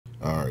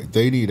All right,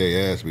 they need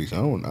their ass beats.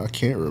 I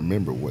can't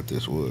remember what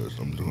this was.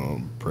 I'm just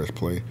gonna press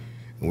play,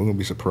 and we're gonna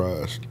be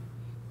surprised.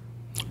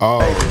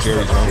 Oh,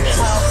 Jerry Jones shit.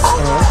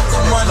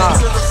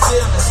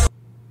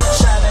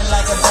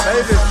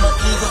 Baby,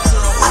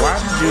 why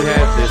did you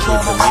have this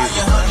with the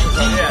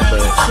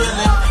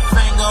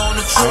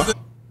music?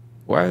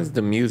 Why is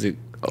the music?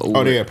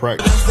 Oh, they had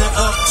practice.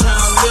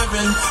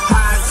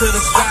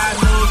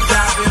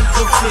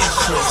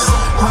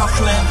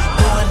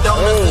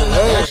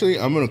 Actually,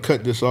 I'm gonna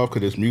cut this off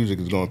because this music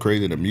is going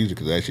crazy. The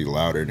music is actually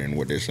louder than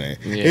what they're saying.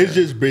 Yeah. It's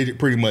just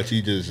pretty much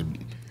he just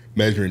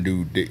measuring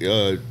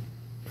dude.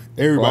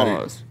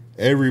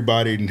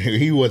 Everybody.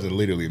 He wasn't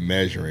literally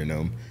measuring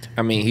them.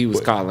 I mean, he was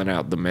calling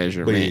out the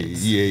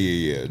measurements.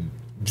 Yeah.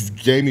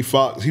 Jamie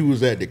Foxx, he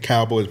was at the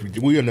Cowboys.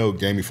 We all know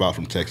Jamie Foxx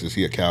from Texas.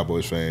 He a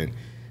Cowboys fan.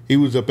 He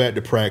was up at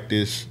the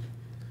practice.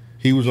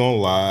 He was on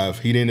live.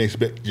 He didn't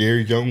expect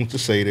Jerry Jones to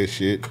say that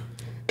shit.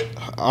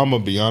 I'm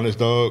going to be honest,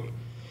 dog.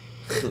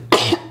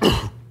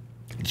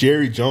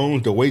 Jerry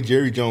Jones, the way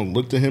Jerry Jones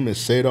looked at him and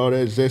said all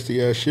that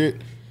zesty ass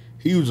shit,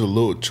 he was a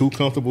little too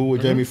comfortable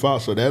with Jamie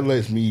Foxx. So that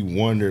lets me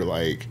wonder,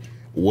 like,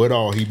 what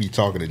all he be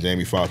talking to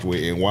Jamie Foxx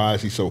with, and why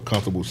is he so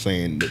comfortable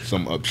saying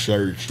some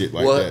absurd shit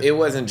like that? Well, it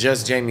wasn't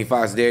just Jamie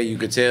Foxx there, you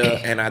could tell,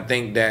 and I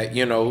think that,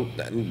 you know,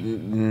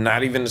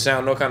 not even to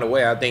sound no kind of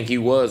way, I think he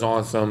was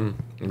on some,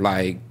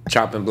 like,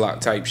 chopping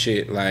block type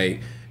shit, like,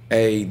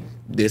 hey,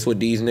 this what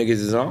these niggas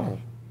is on.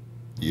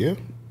 Yeah.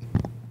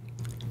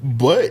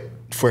 But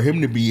for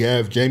him to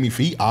have Jamie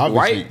he's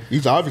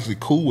obviously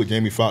cool with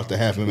Jamie Foxx to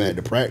have him at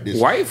the practice.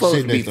 White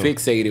folks be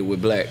fixated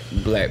with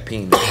black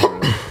penis.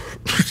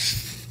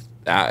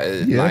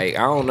 Like,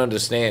 I don't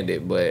understand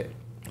it, but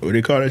what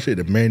they call that shit?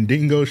 The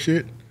Mandingo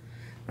shit?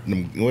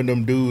 One of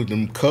them dudes,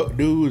 them cuck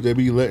dudes, they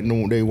be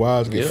letting their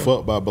wives get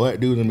fucked by black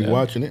dudes and be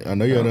watching it. I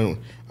know y'all don't.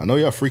 I know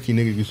y'all freaky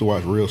niggas used to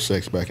watch Real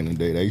Sex back in the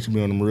day. They used to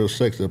be on them Real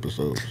Sex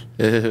episodes.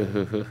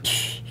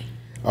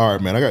 All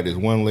right, man. I got this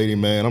one lady,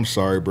 man. I'm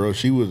sorry, bro.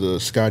 She was a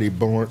Scotty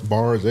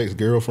Barnes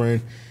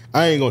ex-girlfriend.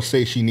 I ain't gonna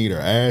say she need her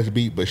ass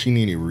beat, but she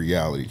need a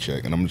reality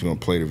check, and I'm just gonna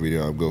play the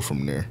video and go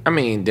from there. I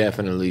mean,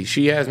 definitely.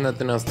 She has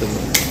nothing else to do.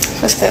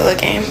 What's that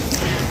looking?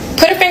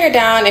 Put a finger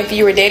down if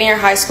you were dating your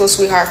high school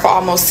sweetheart for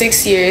almost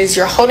 6 years.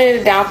 You're holding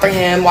it down for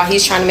him while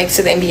he's trying to make it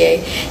to the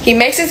NBA. He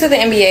makes it to the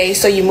NBA,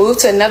 so you move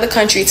to another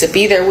country to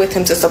be there with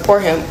him to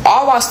support him,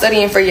 all while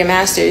studying for your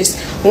master's.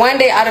 One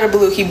day, out of the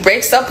blue, he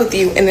breaks up with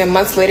you, and then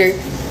months later,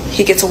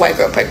 he gets a white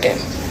girl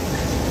pregnant.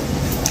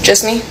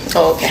 Just me?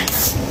 Oh, okay.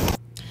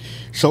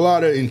 It's a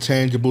lot of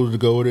intangibles to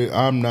go with it.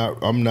 I'm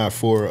not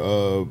for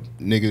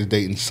niggas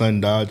dating sun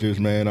dodgers,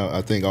 man.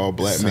 I think all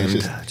black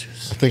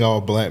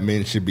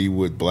men should be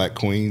with black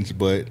queens,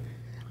 but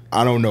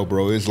I don't know,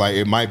 bro. It's like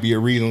it might be a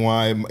reason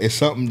why. It's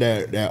something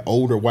that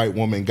older white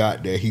woman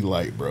got that he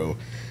liked, bro.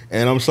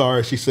 And I'm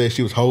sorry, she said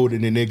she was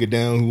holding the nigga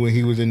down when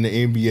he was in the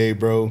NBA,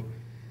 bro.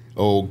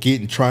 Or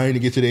trying to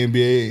get to the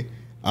NBA.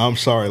 I'm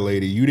sorry,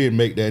 lady. You didn't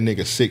make that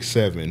nigga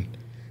 6'7".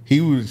 He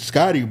was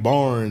Scotty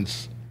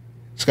Barnes.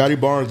 Scotty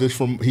Barnes he's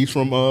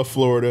from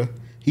Florida.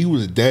 He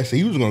was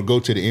gonna go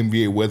to the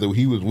NBA whether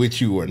he was with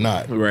you or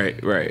not.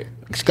 Right.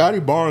 Scotty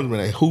Barnes been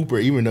a hooper,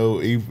 even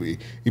though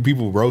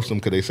people roast him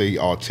because they say he's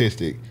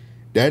autistic.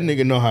 That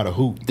nigga know how to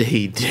hoop.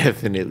 He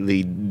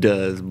definitely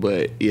does,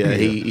 but yeah.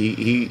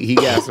 he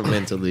got some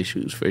mental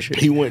issues for sure.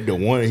 He went to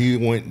one of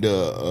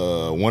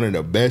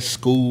the best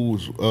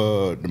schools,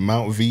 the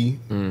Mount V,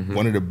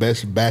 one of the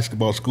best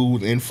basketball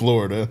schools in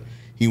Florida.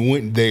 He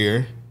went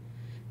there.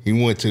 He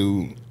went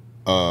to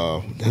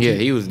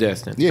he was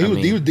destined. Yeah,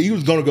 he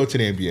was gonna go to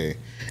the NBA.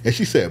 And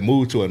she said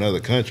move to another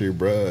country,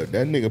 bro.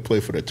 That nigga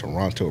played for the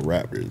Toronto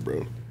Raptors,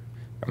 bro.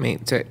 I mean,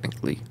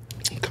 technically.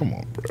 Come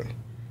on, bro.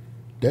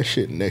 That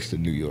shit next to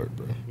New York,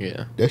 bro.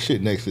 Yeah. That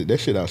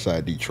shit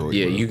outside Detroit.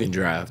 Yeah, bro. you can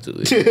drive to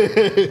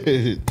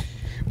it.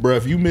 Bro,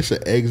 if you miss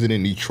an exit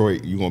in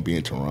Detroit, you're gonna be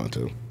in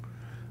Toronto.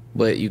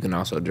 But you can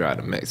also drive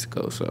to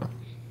Mexico, so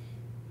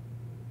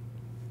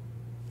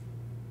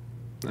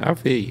I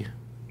feel you.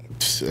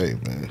 Hey,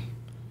 man.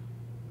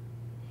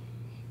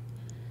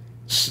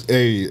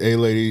 Hey,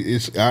 lady,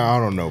 I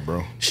don't know,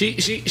 bro. She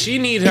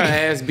need her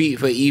ass beat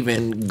for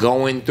even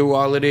going through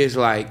all of this.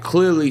 Like,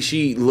 clearly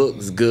she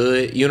looks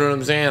good. You know what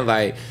I'm saying?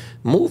 Like,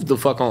 move the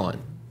fuck on.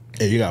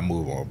 Hey, you gotta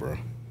move on, bro.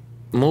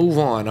 Move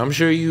on. I'm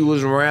sure you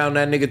was around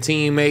that nigga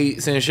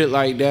teammates and shit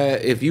like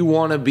that. If you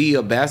want to be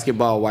a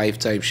basketball wife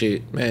type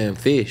shit, man,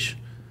 fish.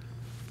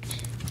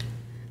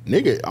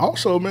 Nigga,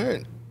 also,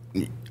 man,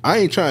 I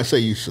ain't trying to say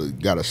you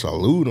gotta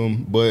salute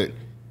him, but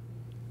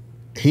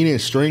he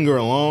didn't string her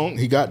along.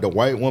 He got the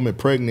white woman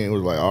pregnant and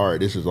was like, all right,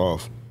 this is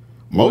off.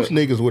 Most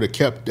niggas would have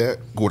kept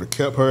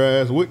her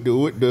ass with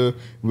the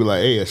be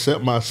like, hey,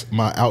 accept my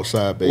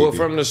outside baby. Well,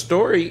 from the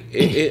story,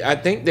 I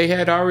think they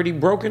had already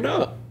broken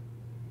up.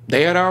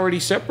 They had already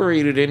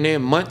separated, and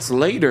then months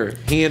later,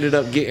 he ended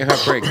up getting her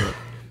pregnant.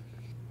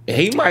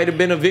 He might have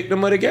been a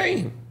victim of the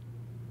game.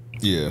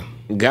 Yeah.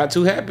 Got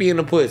too happy in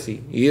the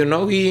pussy. You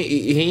know,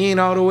 he ain't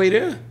all the way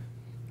there.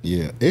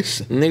 Yeah,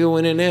 it's nigga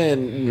went in there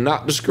and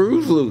knocked the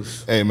screws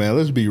loose. Hey man,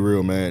 let's be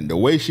real, man. The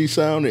way she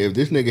sounded, if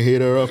this nigga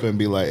hit her up and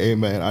be like, "Hey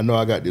man, I know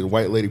I got this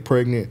white lady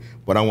pregnant,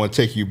 but I want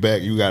to take you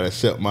back. You gotta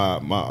accept my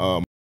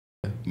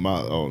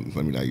let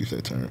me not use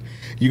that term.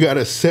 You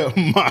gotta accept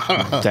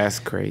my." That's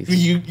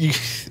crazy.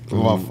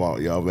 My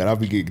fault, y'all, man. I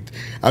be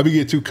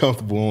getting too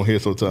comfortable on here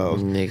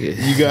sometimes. Nigga,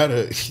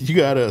 you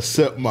gotta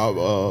accept my.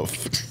 All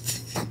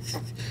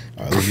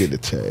right, let's get the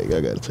tag.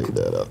 I gotta take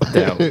that out.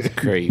 That was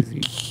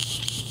crazy.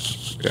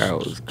 That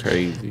was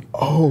crazy.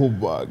 Oh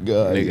my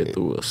god! Nigga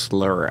threw a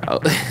slur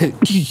out. I gotta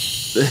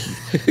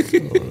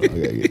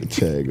get the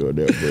tag on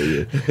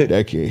that, bro.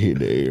 That can't hit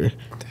the air.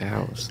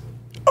 That was.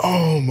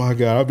 Oh my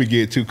god! I be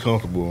getting too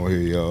comfortable on here,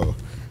 y'all.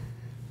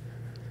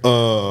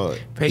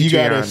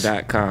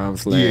 Patreon.com/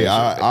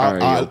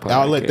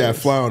 I'll let that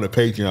fly on the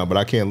Patreon, but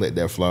I can't let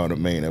that fly on the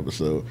main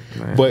episode.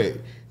 Man. But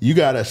you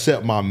gotta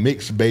accept my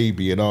mixed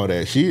baby and all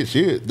that. She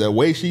the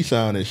way she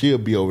sounded, she'll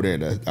be over there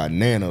in a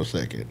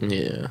nanosecond.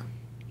 Yeah.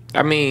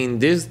 I mean,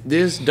 this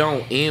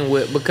don't end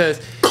with, because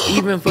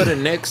even for the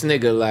next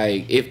nigga,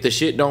 like, if the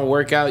shit don't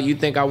work out, you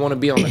think I want to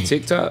be on a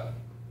TikTok?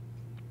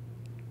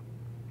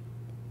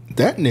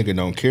 That nigga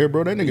don't care,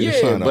 bro. That nigga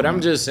just signed but I'm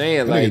just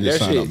saying, like,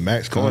 that shit. A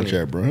max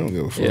contract, bro. He don't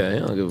give a fuck. Yeah, he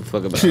don't give a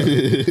fuck about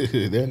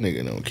it. That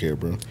nigga don't care,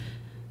 bro.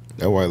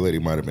 That white lady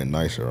might have been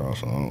nicer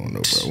also. I don't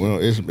know, bro.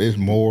 It's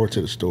more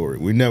to the story.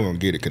 We never gonna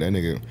get it, because that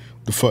nigga,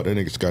 the fuck that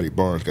nigga Scotty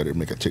Barnes got to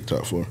make a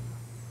TikTok for.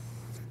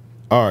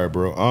 All right,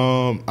 bro.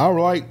 I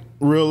like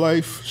real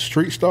life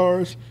street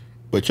stars,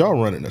 but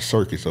y'all running a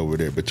circus over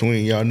there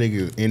between y'all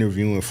niggas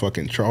interviewing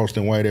fucking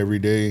Charleston White every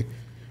day,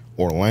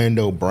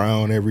 Orlando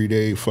Brown every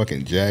day,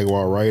 fucking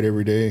Jaguar Wright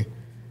every day.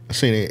 I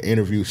seen they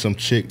interview some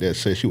chick that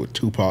said she was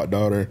Tupac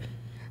daughter.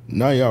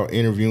 Now y'all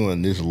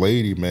interviewing this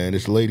lady, man.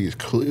 This lady is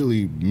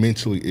clearly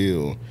mentally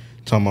ill.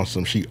 Talking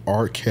about she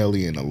R.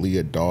 Kelly and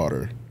Aaliyah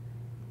daughter.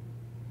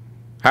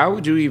 How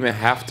would you even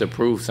have to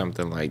prove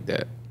something like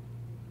that?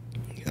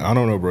 I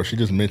don't know, bro. She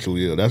just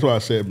mentally ill. That's why I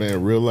said,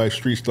 man, real life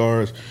street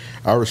stars,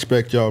 I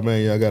respect y'all,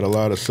 man. Y'all got a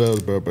lot of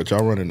subs, bro, but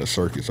y'all running a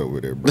circus over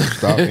there, bro.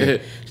 Stop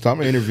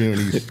interviewing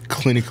these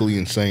clinically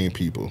insane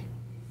people.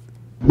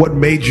 What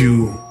made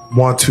you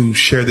want to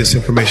share this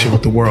information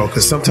with the world?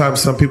 Because sometimes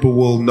some people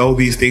will know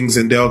these things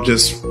and they'll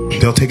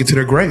take it to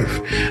their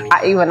grave.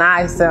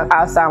 I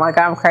sound like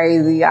I'm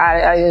crazy.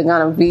 It's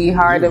gonna be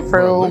hard to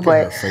prove,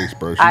 but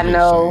I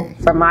know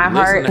from my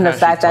heart and the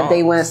fact that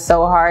they went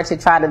so hard to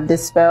try to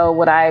dispel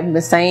what I've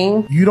been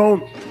saying. You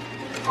don't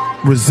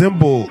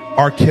resemble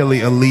R. Kelly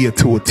and Aaliyah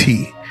to a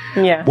T.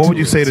 Yeah. What would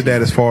you say to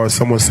that, as far as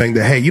someone saying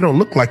that, hey, you don't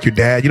look like your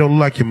dad, you don't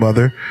look like your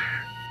mother?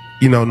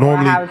 You know,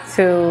 normally I have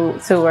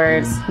two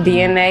words: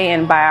 DNA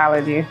and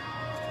biology.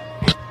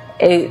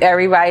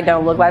 Everybody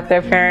don't look like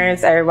their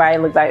parents.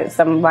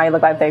 Somebody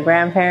look like their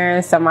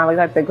grandparents. Somebody look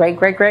like their great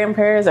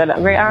grandparents or the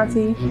great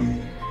auntie.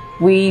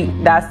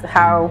 That's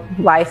how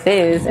life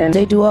is, and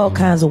they do all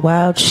kinds of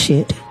wild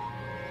shit,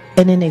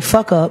 and then they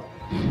fuck up,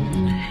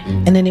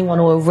 and then they want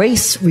to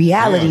erase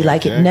reality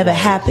like it never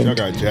happened.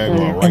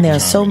 And there are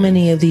so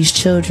many of these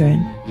children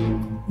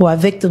who are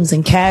victims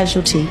and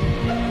casualty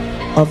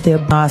of their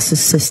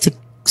narcissistic,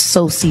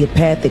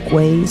 sociopathic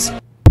ways. I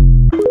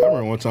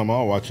remember one time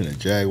I was watching a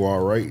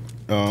Jaguar Wright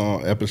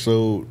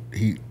episode.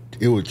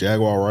 It was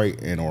Jaguar Wright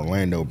and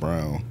Orlando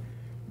Brown.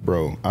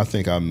 Bro, I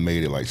think I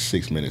made it like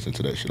 6 minutes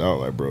into that shit. I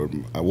was like, bro,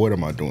 what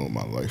am I doing with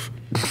my life?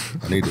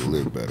 I need to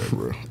live better,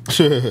 bro.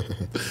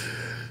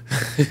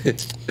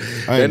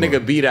 That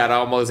nigga beat out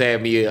almost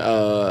had me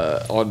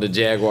on the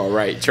Jaguar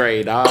Wright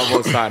trade. I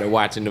almost started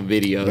watching the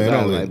videos. Man,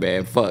 I was like,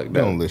 man, fuck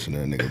no. Don't listen to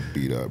that nigga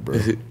beat out, bro.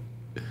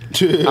 I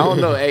don't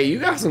know. Hey, you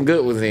got some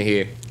good ones in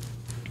here.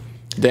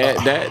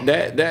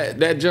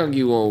 That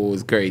junkie one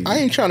was crazy. I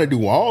ain't trying to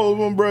do all of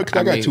them, bro,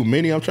 because I got too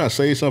many. I'm trying to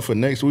save some for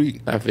next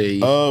week. I feel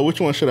you. Which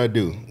one should I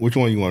do? Which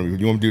one you want to do?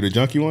 You want me to do the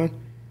junkie one?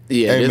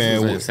 Yeah, hey,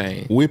 this was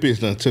insane.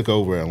 Whippets done took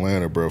over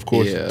Atlanta, bro. Of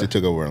course, they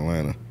took over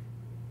Atlanta.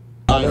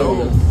 I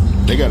know.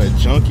 They got a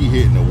junkie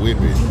hitting a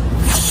Whippet,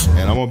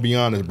 and I'm gonna be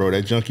honest, bro.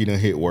 That junkie done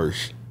hit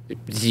worse.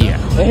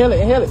 Yeah.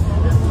 Inhale it.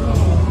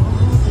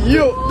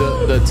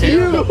 The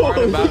terrible part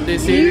about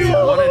this is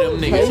one of them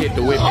niggas hit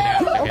the Whippet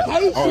out.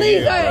 Oh,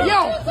 yeah.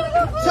 Yo,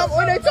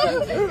 when they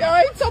talking,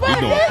 ain't somebody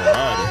hit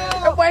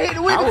the Whippet.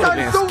 I would have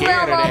been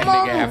scared of that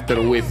nigga after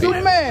the Whippet.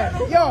 Superman,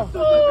 yo.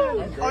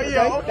 Oh,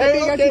 yeah. That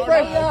nigga got you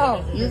fresh.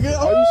 You good?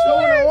 Are you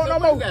sure they want no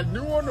more? That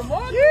new on the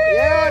market?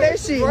 Yeah, that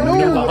shit new.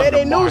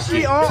 That new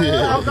shit on.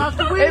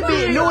 That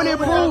be new and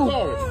improved.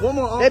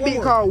 That be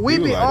called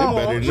Whippet.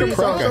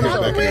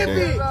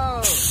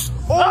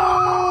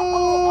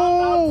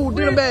 Oh,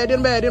 didn't bad.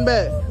 Oh,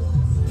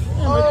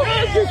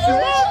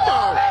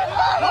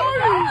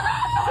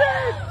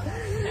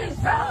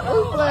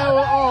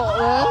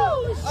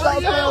 Stop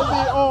playing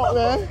with Art,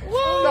 man.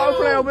 Stop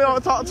playing with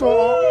Art. Talk to him.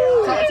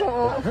 Okay.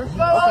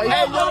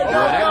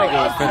 That nigga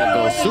was finna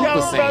go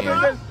Super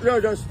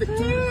Saiyan. Yo, stick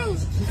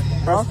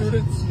to our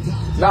students?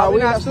 Nah, we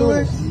not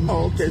students.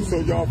 Oh, okay, so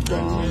y'all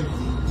from...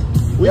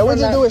 Yeah, we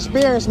just do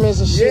experiments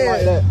and shit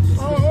like that.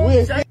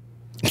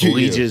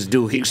 We just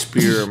do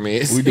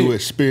experiments. We do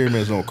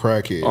experiments on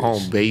crackheads.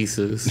 On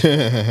bases.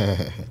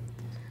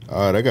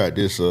 All right, I got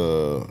this.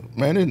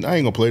 Man, I ain't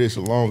gonna play this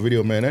a long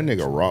video, man. That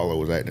nigga Rollo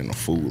was acting a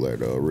fool at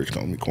Rich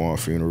Homie Quan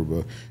funeral,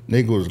 but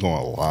nigga was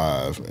going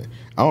live. Man.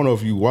 I don't know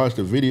if you watched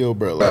the video,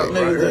 but like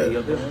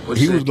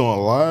he was going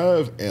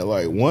live, and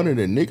like one of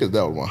the niggas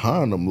that was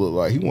behind him looked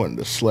like he wanted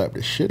to slap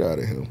the shit out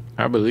of him.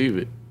 I believe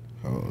it.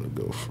 Oh,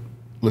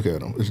 look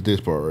at him. It's this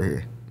part right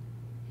here.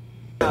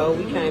 Oh,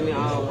 we came in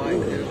all white.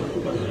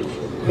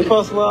 We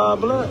supposed to wear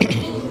blood.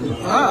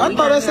 I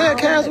thought I said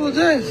Cass was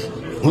just.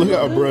 Look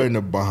how bro in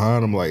the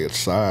behind him like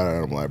side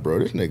at him like, bro,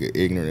 this nigga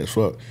ignorant as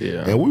fuck.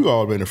 Yeah. And we've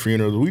all been to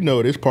funerals. We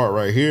know this part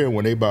right here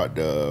when they about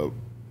to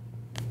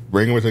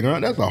bring him to the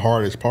ground. That's the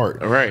hardest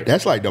part. Right.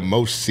 That's like the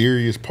most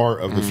serious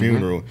part of the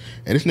funeral.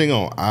 And this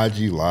nigga on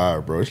IG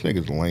Live, bro. This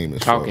nigga's lame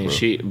as fuck. Talking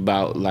shit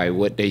about like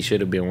what they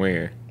should have been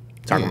wearing.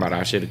 Talking about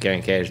I should have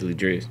came casually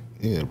dressed.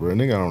 Yeah, bro.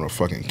 Nigga on a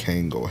fucking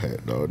Kango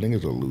hat, dog.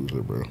 Nigga's a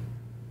loser, bro.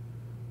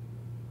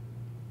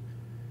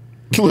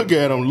 Look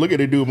at him. Look at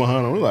the dude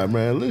behind him. We're like,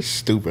 man, this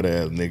stupid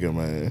ass nigga,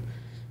 man.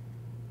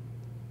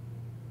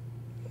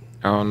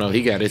 I don't know.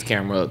 He got his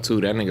camera up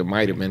too. That nigga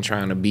might have been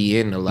trying to be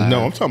in the live.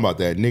 No, I'm talking about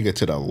that nigga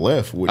to the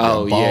left with that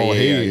bald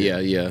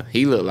head. Yeah.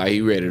 He looked like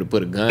he ready to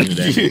put a gun to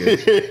that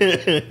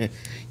nigga.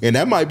 And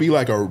that might be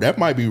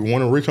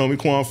one of Rich Homie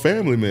Quan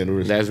family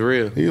members. That's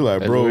real. He like,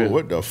 That's bro, real.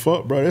 what the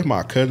fuck, bro? That's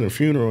my cousin's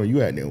funeral and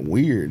you acting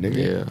weird,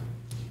 nigga.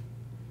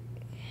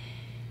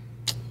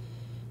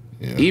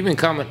 Yeah. Even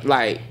coming,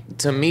 like,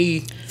 to me,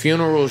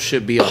 funerals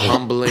should be a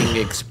humbling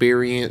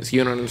experience.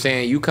 You know what I'm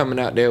saying? You coming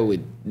out there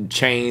with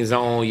chains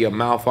on, your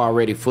mouth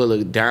already full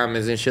of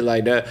diamonds and shit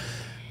like that.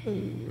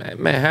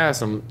 Man, have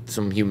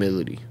some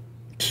humility.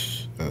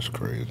 That's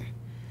crazy.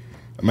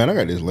 Man, I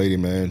got this lady,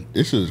 man.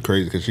 This is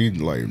crazy because she's,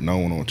 like,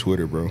 known on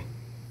Twitter, bro.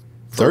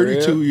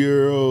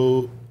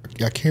 32-year-old.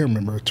 I can't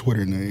remember her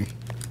Twitter name.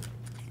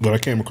 But I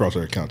came across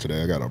her account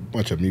today. I got a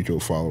bunch of mutual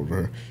followers of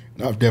her.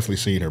 And I've definitely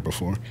seen her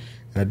before.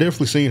 And I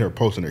definitely seen her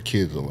posting her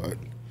kids a lot.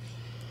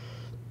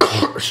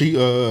 She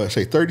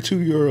say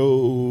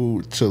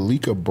 32-year-old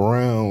Talika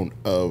Brown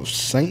of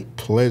St.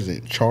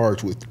 Pleasant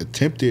charged with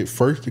attempted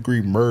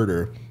first-degree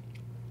murder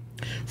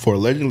for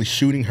allegedly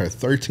shooting her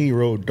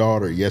 13-year-old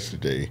daughter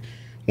yesterday.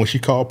 When she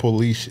called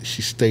police,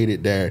 she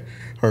stated that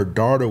her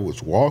daughter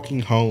was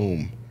walking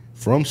home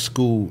from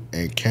school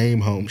and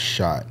came home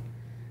shot.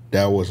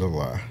 That was a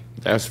lie.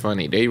 That's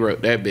funny. They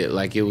wrote that bit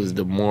like it was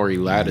the Maury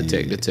lie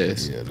detector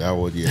test. Yeah, that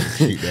was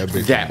that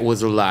bitch. That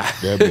was a lie.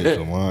 That bitch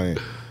was lying.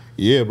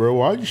 Yeah, bro.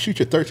 Why'd you shoot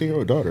your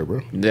 13-year-old daughter,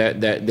 bro?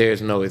 That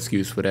there's no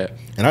excuse for that.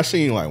 And I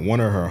seen like one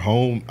of her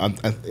one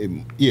of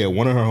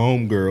her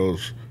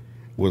homegirls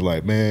was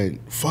like, man,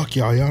 fuck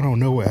y'all don't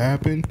know what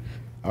happened.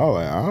 I was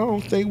like, I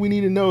don't think we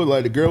need to know.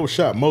 Like the girl was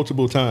shot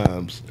multiple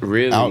times,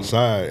 really,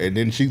 outside, and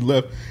then she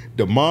left.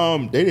 The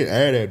mom, they didn't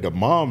add that. The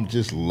mom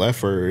just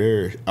left her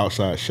there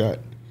outside shot.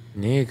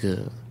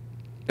 Nigga,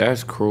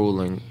 that's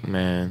cruel,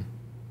 man.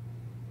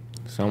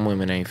 Some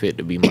women ain't fit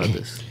to be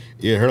mothers.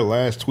 Yeah, her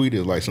last tweet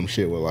is like some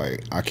shit with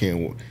like, I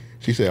can't.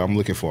 She said, I'm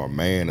looking for a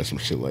man or some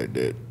shit like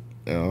that.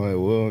 And I'm like,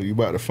 well, you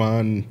about to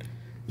find one.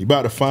 You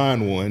about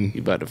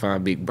to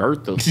find Big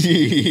Bertha.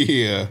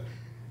 Yeah,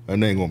 her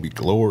name gonna be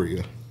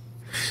Gloria.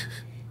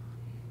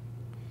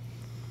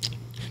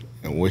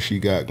 And what she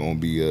got gonna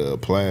be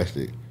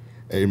plastic.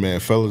 Hey man,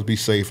 fellas, be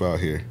safe out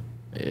here.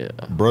 Yeah,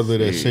 brother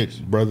that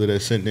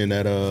sent in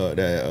that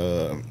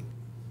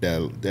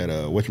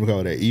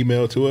whatchamacallit, that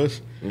email to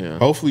us. Yeah.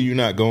 Hopefully you're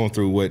not going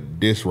through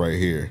what this right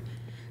here.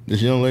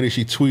 This young lady,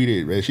 she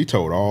tweeted, man, she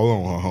told all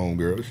on her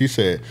homegirl. She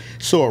said,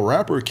 so a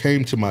rapper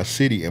came to my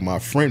city and my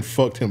friend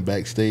fucked him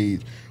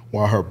backstage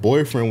while her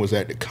boyfriend was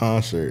at the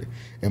concert.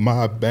 Am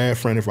I a bad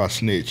friend if I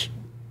snitch?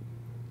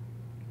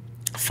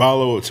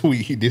 Follow a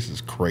tweet. This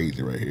is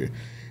crazy right here.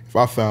 If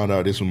I found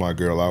out this was my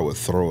girl, I would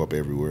throw up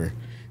everywhere.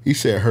 He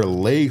said her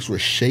legs were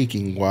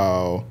shaking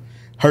while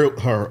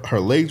her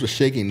legs were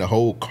shaking the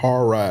whole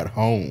car ride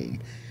home.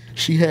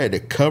 She had to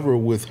cover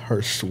with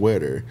her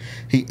sweater.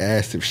 He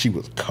asked if she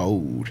was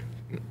cold.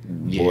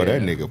 Yeah. Boy,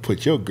 that nigga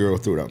put your girl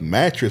through the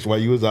mattress while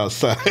you was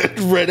outside.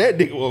 Bro, that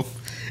nigga was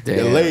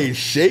the legs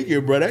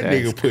shaking, bro. That's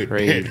nigga put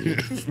crazy.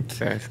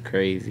 That's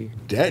crazy.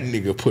 That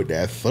nigga put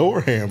that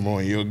Thor hammer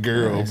on your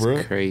girl, that's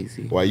bro.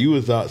 Crazy. While you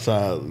was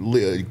outside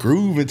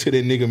grooving to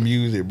that nigga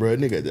music, bro.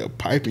 Nigga just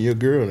piping your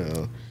girl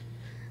now.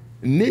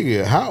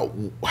 Nigga,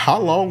 how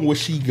long was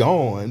she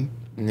gone?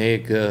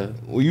 Nigga.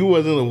 Well, you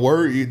wasn't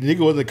worried. Nigga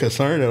wasn't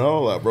concerned at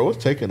all. Like, bro,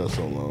 what's taking us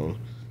so long?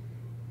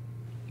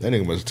 That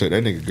nigga must have took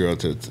that nigga girl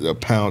to a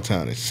Pound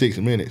Town in 6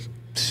 minutes.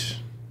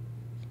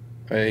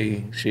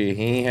 Hey, shit,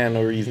 he ain't had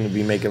no reason to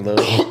be making love.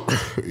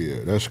 Yeah,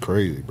 that's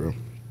crazy, bro.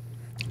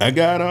 I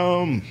got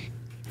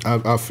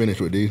I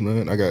finished with these,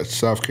 man. I got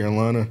South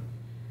Carolina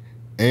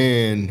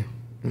and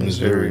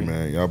Missouri,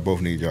 man. Y'all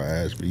both need your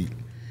ass beat.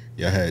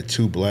 Y'all had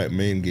 2 black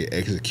men get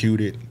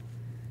executed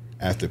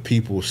after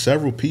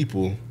several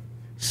people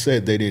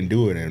said they didn't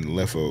do it and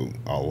left a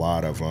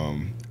lot of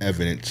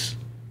evidence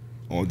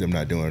on them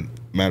not doing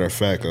Matter of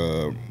fact,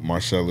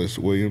 Marcellus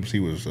Williams, he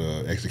was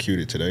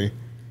executed today.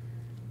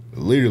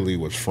 Literally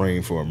was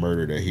framed for a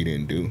murder that he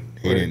didn't do.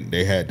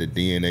 They had the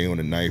DNA on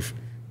the knife.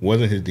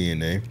 Wasn't his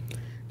DNA.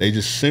 They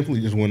just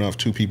simply went off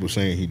two people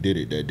saying he did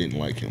it that didn't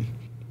like him.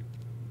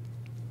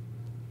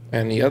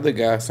 And the other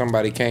guy,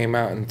 somebody came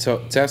out and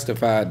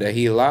testified that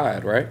he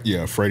lied, right?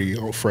 Yeah, Freddie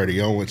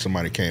Owens.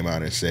 Somebody came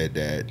out and said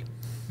that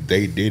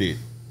they did it.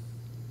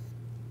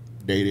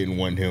 They didn't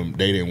want him.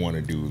 They didn't want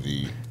to do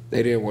the.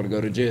 They didn't want to go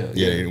to jail.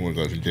 Yeah, they didn't want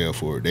to go to jail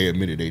for it. They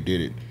admitted they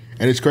did it,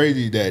 and it's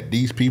crazy that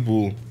these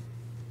people.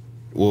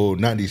 Well,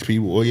 not these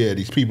people. Well, yeah,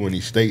 these people in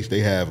these states, they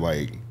have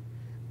like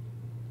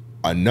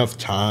enough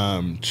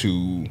time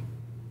to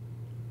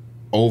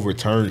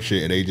overturn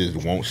shit, and they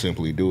just won't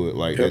simply do it.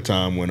 Like that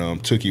time when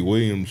Tookie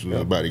Williams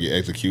was about to get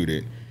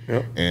executed,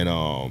 and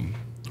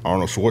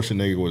Arnold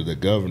Schwarzenegger was the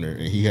governor,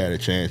 and he had a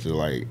chance to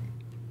like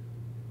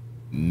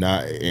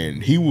not,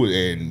 and he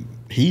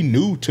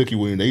knew Tookie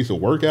Williams. They used to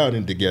work out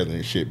and together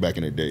and shit back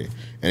in the day,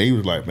 and he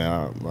was like, man,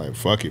 I'm like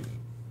fuck it,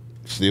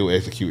 still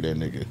execute that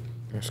nigga.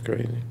 That's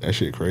crazy. That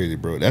shit crazy,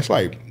 bro. That's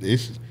like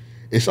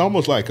it's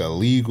almost like a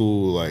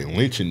legal like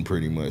lynching,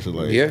 pretty much.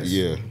 Like, yes,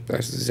 yeah,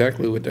 that's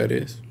exactly what that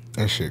is.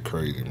 That shit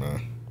crazy,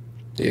 man.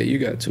 Yeah, you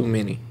got too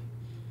many.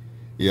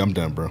 Yeah, I'm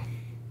done, bro.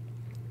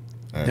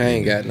 I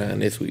ain't got none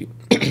this week.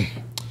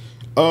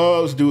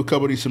 Let's do a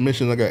couple of these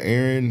submissions. I got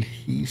Aaron.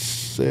 He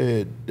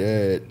said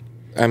that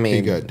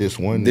he got this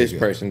one. This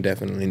person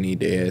definitely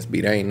need their ass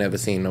beat. I ain't never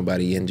seen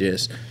nobody in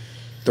just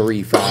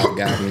 3 5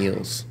 Guy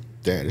meals.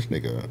 Damn, this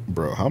nigga,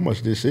 bro, how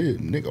much this is?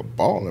 Nigga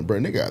balling, bro.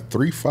 Nigga got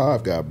 3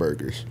 5 Guy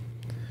burgers,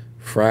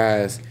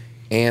 fries,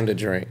 and a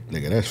drink.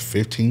 Nigga, that's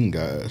 15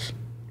 guys.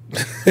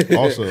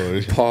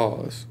 Also,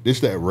 pause.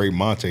 This that Ray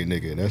Monte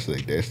nigga. That's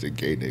the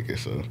gay nigga.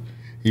 So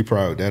he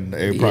probably not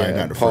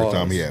the first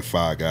time he had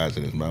 5 guys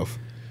in his mouth.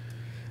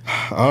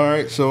 All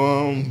right,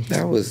 so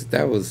that was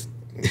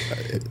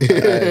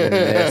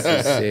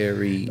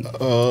unnecessary.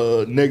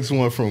 Next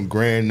one from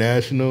Grand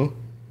National.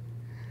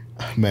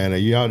 Man,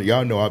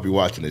 y'all know I'll be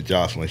watching the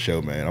Jocelyn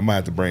show, man. I might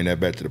have to bring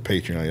that back to the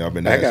Patreon. Y'all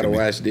been asking I gotta me.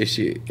 watch this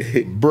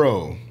shit.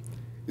 Bro,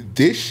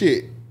 this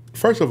shit,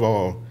 first of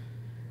all,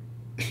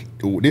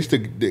 I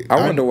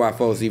wonder why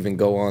folks even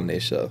go on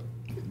this show.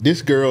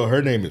 This girl,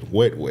 her name is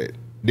Wet Wet.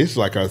 This is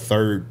like her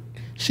third.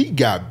 She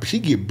get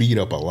beat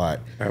up a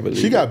lot. I believe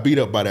she got beat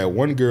up by that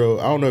one girl.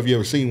 I don't know if you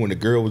ever seen when the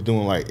girl was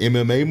doing like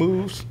MMA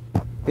moves.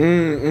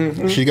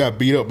 Mm-hmm. She got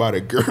beat up by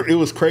the girl. It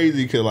was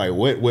crazy because like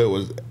Wet Wet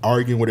was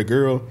arguing with a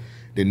girl.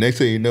 The next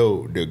thing you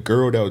know, the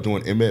girl that was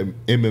doing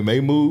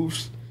MMA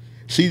moves,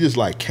 she just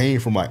like came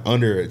from like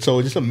under it.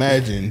 So just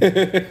imagine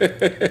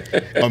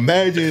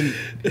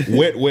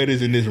Wet Wet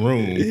is in this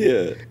room.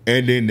 Yeah.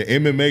 And then the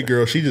MMA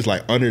girl, she just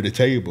like under the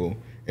table.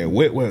 And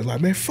Wet Wet was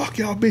like, man, fuck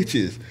y'all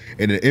bitches.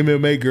 And the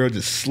MMA girl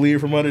just slid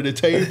from under the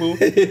table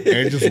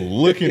and just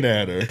looking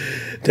at her.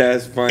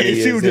 That's funny. And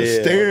she was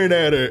just staring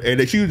at her. And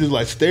then she was just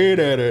like staring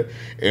at her.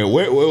 And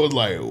Wet Wet was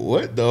like,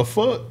 what the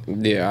fuck?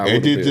 Yeah,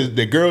 and then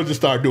the girl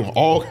just started doing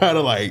all kind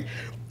of like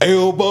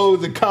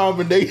elbows and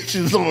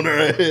combinations on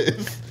her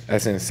ass.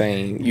 That's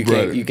insane. You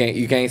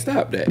can't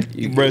stop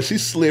that. Bro, she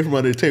slid from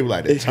under the table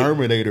like the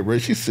Terminator, bro.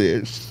 She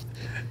said,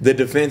 the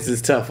defense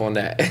is tough on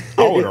that.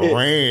 I would have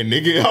ran,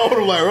 nigga. I would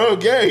have like,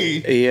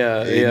 okay.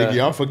 Yeah. Nigga,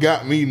 y'all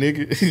forgot me,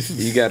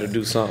 nigga. You got to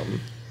do something.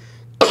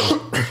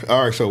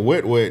 All right, so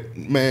Wet Wet,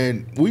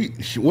 man,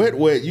 Wet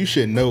Wet, you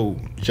should know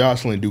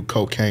Jocelyn do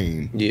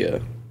cocaine. Yeah.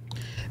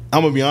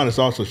 I'm gonna be honest.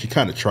 Also, she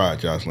kind of tried,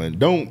 Jocelyn.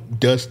 Don't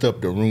dust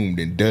up the room,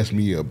 then dust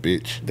me up,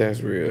 bitch.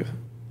 That's real.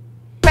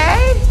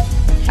 Babe,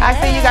 I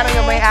see you got on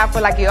your main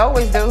outfit like you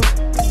always do.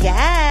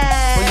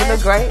 Yes. Well, you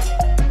look great.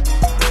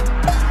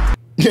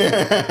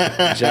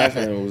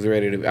 Jocelyn was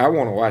ready to. I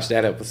want to watch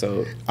that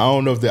episode. I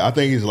don't know if I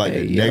think it's like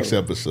the next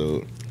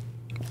episode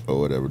or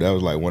whatever. That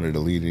was like one of the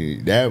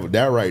leading.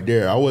 That right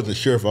there. I wasn't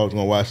sure if I was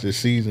gonna watch this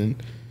season,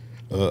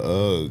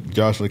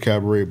 Jocelyn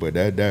Cabaret, but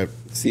that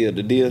sealed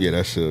the deal. Yeah,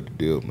 that sealed the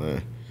deal,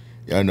 man.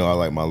 Y'all know I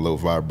like my little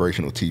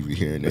vibrational TV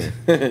here and there.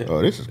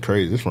 Oh, this is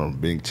crazy. This from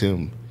Big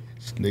Tim.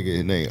 This nigga,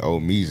 his name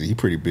Meezy. He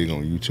pretty big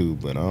on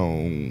YouTube, but I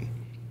don't.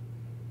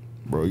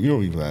 Bro, you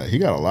don't even. He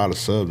got a lot of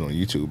subs on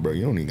YouTube, bro.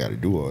 You don't even got to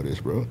do all this,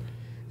 bro.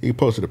 He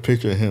posted a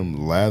picture of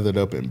him lathered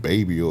up in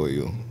baby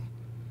oil,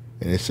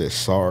 and it says,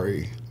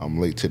 "Sorry, I'm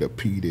late to the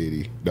P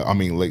Diddy.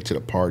 Late to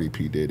the party,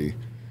 P Diddy."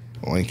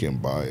 Link in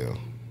bio.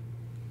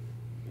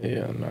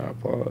 Yeah, nah,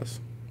 pause.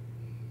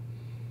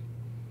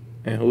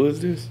 And who is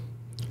this?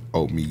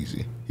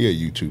 Meezy. He a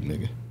YouTube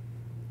nigga.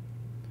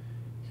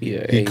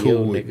 Yeah, he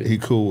cool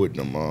with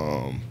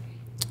them.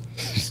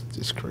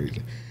 It's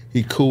crazy.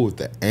 He cool with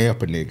the amp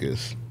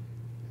niggas.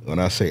 When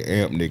I say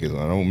amp niggas,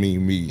 I don't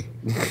mean me.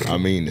 I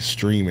mean the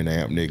streaming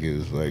amp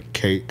niggas like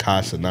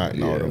Casanat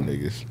and all them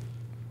niggas.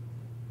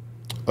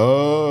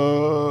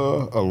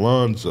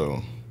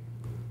 Alonzo.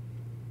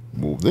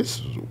 Well,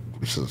 this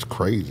is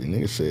crazy.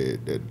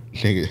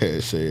 Nigga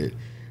had said,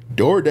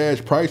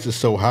 DoorDash price is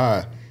so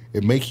high,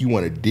 it make you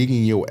want to dig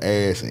in your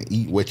ass and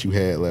eat what you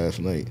had last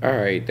night. All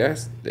right,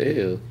 that's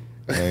ew.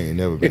 I ain't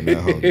never been that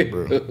hungry,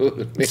 bro.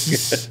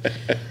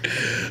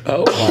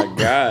 Oh my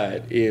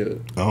God,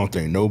 ew. I don't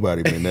think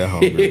nobody been that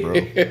hungry, bro.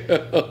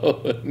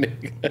 Oh,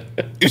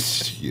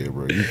 nigga. Yeah,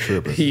 bro, you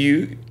tripping.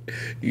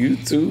 You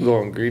too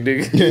hungry,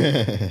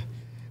 nigga.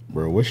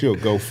 Bro, what's your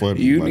GoFundMe?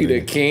 You need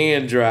a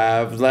can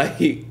drive,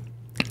 like.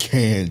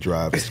 Can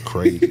drive is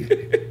crazy.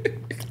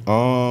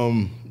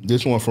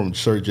 This one from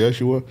Sir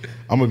Joshua.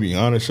 I'm gonna be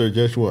honest, Sir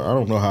Joshua. I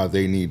don't know how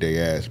they need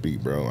their ass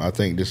beat, bro. I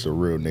think this is a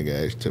real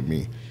nigga ass to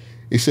me.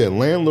 He said,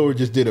 landlord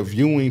just did a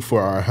viewing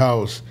for our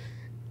house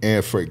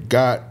and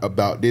forgot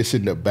about this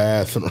in the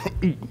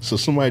bathroom. So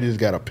somebody just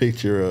got a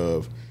picture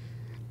of,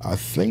 I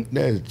think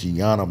that's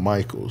Gianna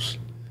Michaels.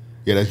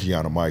 Yeah, that's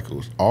Gianna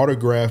Michaels.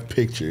 Autographed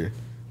picture,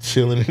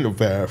 chilling in the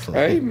bathroom.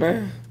 Hey,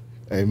 man.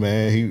 Hey,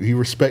 man, he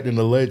respecting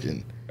the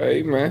legend.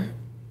 Hey, man.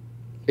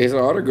 It's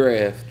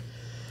autographed.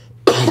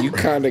 You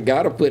kind of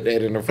got to put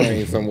that in the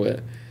frame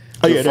somewhere.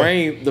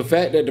 The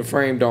fact that the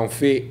frame don't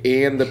fit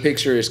and the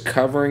picture is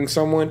covering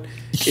someone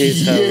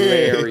is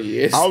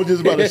hilarious. I was just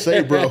about to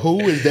say, bro,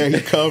 who is that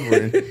he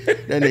covering?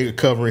 That nigga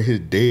covering his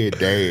dead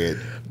dad.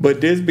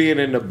 But this being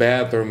in the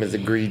bathroom is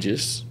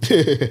egregious.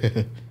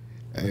 Hey,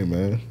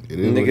 man.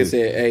 Nigga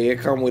said, hey, it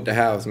come with the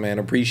house, man.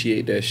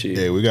 Appreciate that shit.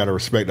 Yeah, we got to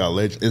respect our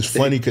legend. It's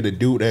funny because the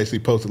dude actually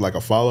posted like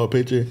a follow-up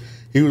picture.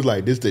 He was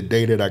like, this the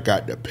day that I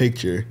got the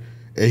picture.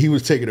 And he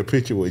was taking a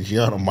picture with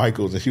Gianna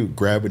Michaels and she was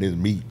grabbing his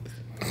meat.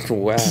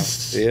 Wow.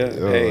 Yeah.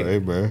 Hey,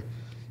 man.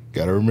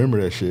 Gotta remember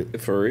that shit.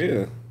 For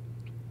real.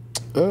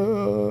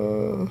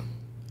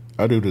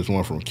 I do this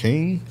one from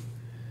King.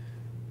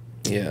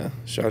 Yeah.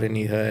 Shawty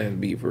need her ass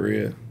beat for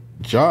real.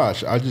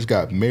 Josh, I just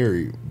got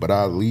married, but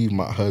I'll leave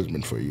my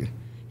husband for you.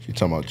 She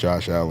talking about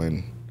Josh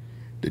Allen,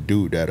 the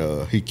dude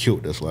that he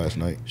killed us last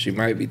night. She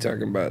might be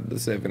talking about the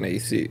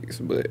 786,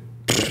 but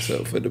that's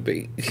up for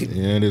debate.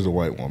 Yeah, it is a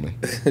white woman.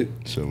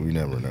 So we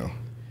never know.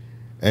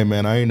 Hey,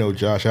 man, I ain't know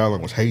Josh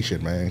Allen was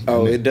Haitian, man.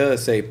 Oh, it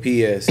does say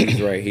P.S. He's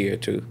right here,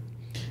 too.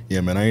 Yeah,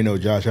 man, I ain't know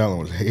Josh Allen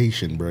was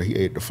Haitian, bro. He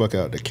ate the fuck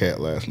out the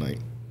cat last night.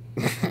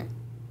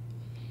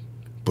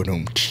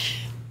 Ba-dum.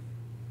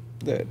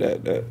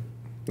 That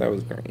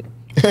was great.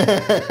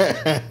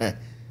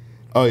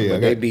 Oh, yeah.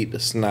 But they beat the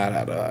snot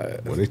out of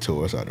her. Well, they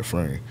tore us out of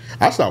frame.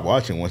 I stopped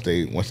watching once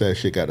that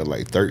shit got to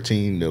like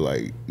 13 to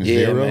like 0.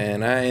 Yeah,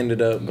 man. I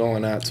ended up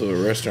going out to a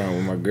restaurant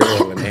with my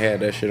girl and they had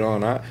that shit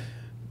on.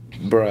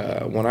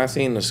 Bruh, when I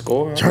seen the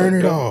score, turn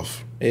it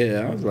off.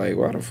 Yeah, I was like,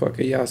 why the fuck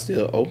are y'all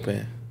still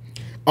open?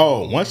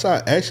 Oh, I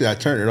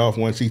turned it off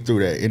once he threw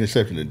that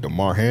interception to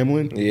DeMar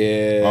Hamlin.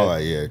 Yeah. Oh,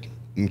 like, yeah,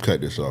 you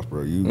cut this off,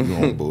 bro. You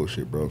on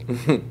bullshit, bro.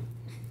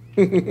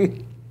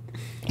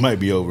 Might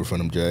be over for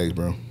them Jags,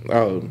 bro.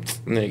 Oh,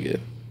 nigga.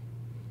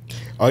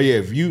 Oh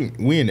yeah,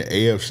 we in the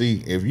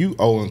AFC. If you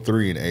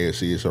 0-3 in the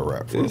AFC, it's a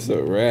wrap, bro. It's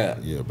a wrap.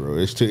 Yeah, bro.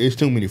 It's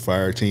too many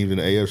fire teams in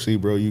the AFC,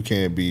 bro. You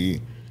can't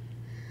be.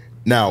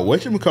 Now,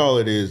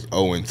 whatchamacallit is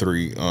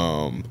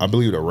 0-3. I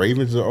believe the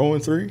Ravens are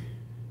 0-3,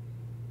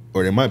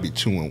 or they might be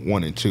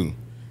 2-1-2.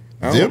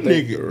 I don't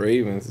think the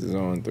Ravens is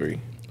 0-3.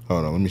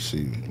 Hold on, let me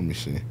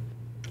see.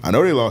 I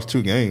know they lost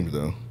 2 games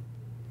though.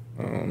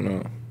 I don't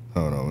know.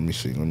 Hold on, let me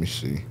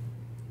see.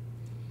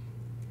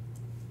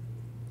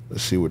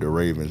 Let's see what the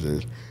Ravens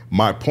is.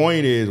 My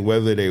point is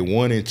whether they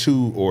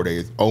 1-2 or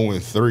they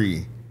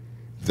 0-3.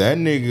 That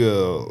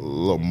nigga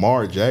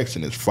Lamar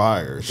Jackson is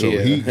fire, so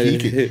yeah.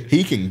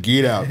 he can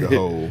get out the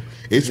hole.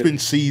 It's been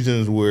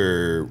seasons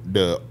where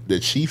the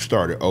Chiefs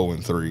started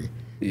 0-3,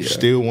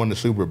 still won the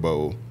Super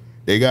Bowl.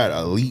 They got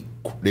elite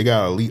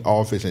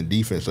offense and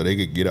defense, so they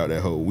could get out that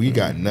hole. We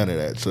got none of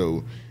that,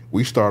 so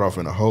we start off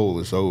in a hole.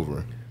 It's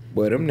over.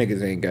 Boy, them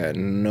niggas ain't got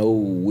no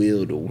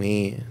will to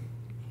win.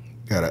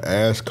 Got an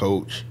ass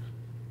coach.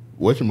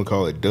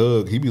 Whatchamacallit,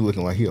 Doug, he be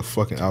looking like he a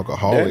fucking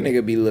alcoholic. That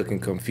nigga be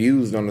looking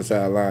confused on the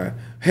sideline.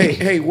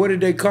 Hey, what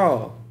did they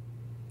call?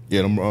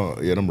 Yeah,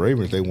 them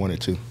Ravens, they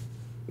 1-2.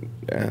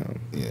 Damn.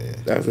 Yeah.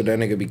 That's what that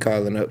nigga be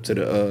calling up to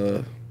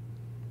the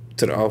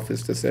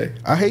office to say.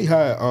 I hate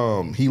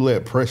how he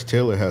let Press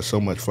Taylor have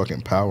so much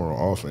fucking power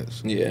on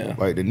offense. Yeah.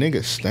 Like, the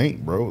nigga stank,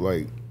 bro.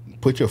 Like,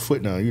 put your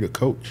foot down. You the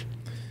coach.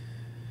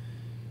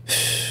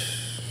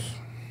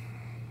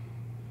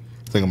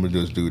 I think I'm gonna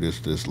just do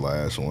this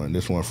last one.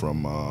 This one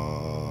from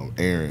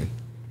Aaron.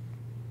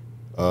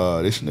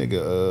 This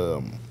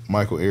nigga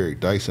Michael Eric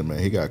Dyson, man,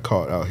 he got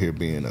caught out here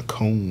being a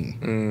coon.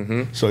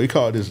 Mm-hmm. So he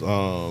called this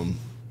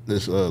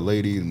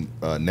lady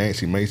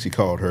Nancy Macy,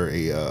 called her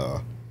I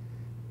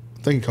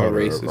think he called her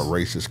a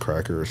racist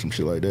cracker or some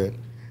shit like that.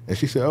 And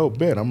she said, "Oh,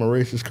 bet I'm a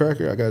racist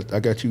cracker. I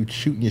got you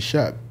shooting your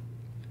shot."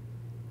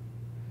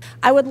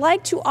 I would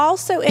like to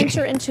also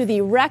enter into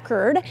the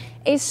record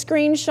a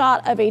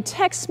screenshot of a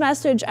text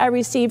message I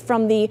received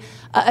from the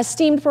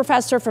esteemed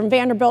professor from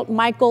Vanderbilt,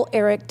 Michael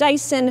Eric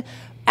Dyson,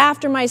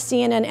 after my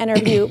CNN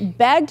interview,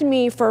 begged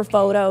me for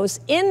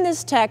photos. In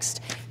this text,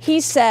 He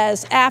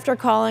says, after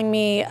calling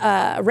me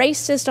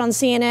racist on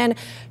CNN,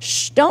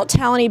 shh, don't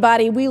tell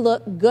anybody, we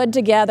look good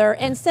together,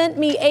 and sent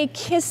me a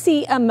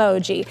kissy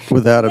emoji.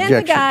 Without then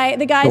objection.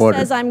 The guy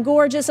says I'm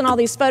gorgeous in all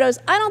these photos.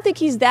 I don't think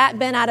he's that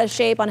bent out of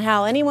shape on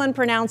how anyone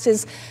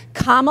pronounces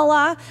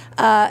Kamala.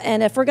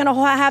 And if we're going to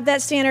have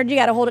that standard, you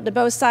got to hold it to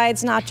both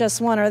sides, not just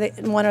one or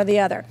the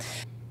other.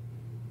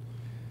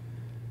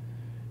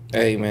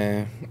 Hey,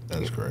 man.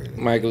 That's crazy.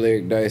 Michael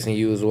Eric Dyson,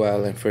 you was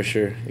wilding for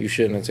sure. You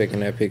shouldn't have taken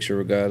that picture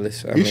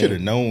regardless. He should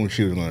have known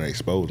she was going to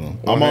expose him.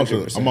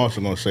 100%. I'm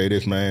also going to say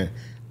this, man.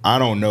 I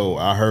don't know.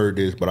 I heard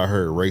this, but I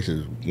heard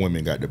racist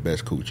women got the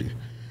best coochie.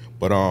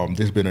 But this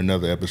has been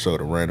another episode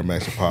of Random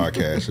Acts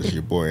Podcast. It's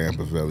your boy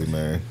Ampavelli,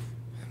 man.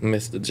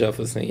 Mr.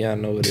 Jefferson, y'all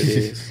know what it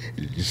is.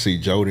 You see,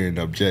 Joe didn't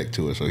object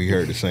to it, so he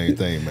heard the same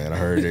thing, man. I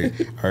heard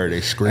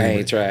they screamers. I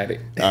ain't tried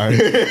it.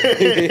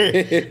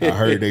 I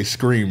heard they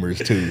screamers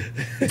too,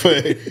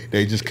 but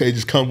they just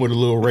come with a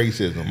little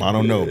racism. I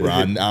don't know, bro.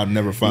 I'll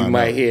never find out. You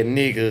might hear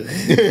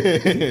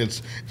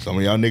nigga. Some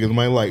of y'all niggas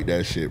might like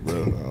that shit,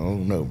 bro. I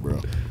don't know, bro.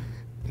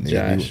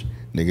 Josh.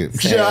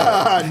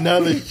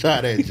 Another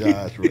shot at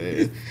Josh,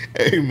 man.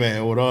 Hey,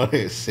 man, with all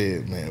that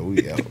said, man,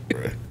 we out,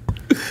 bro.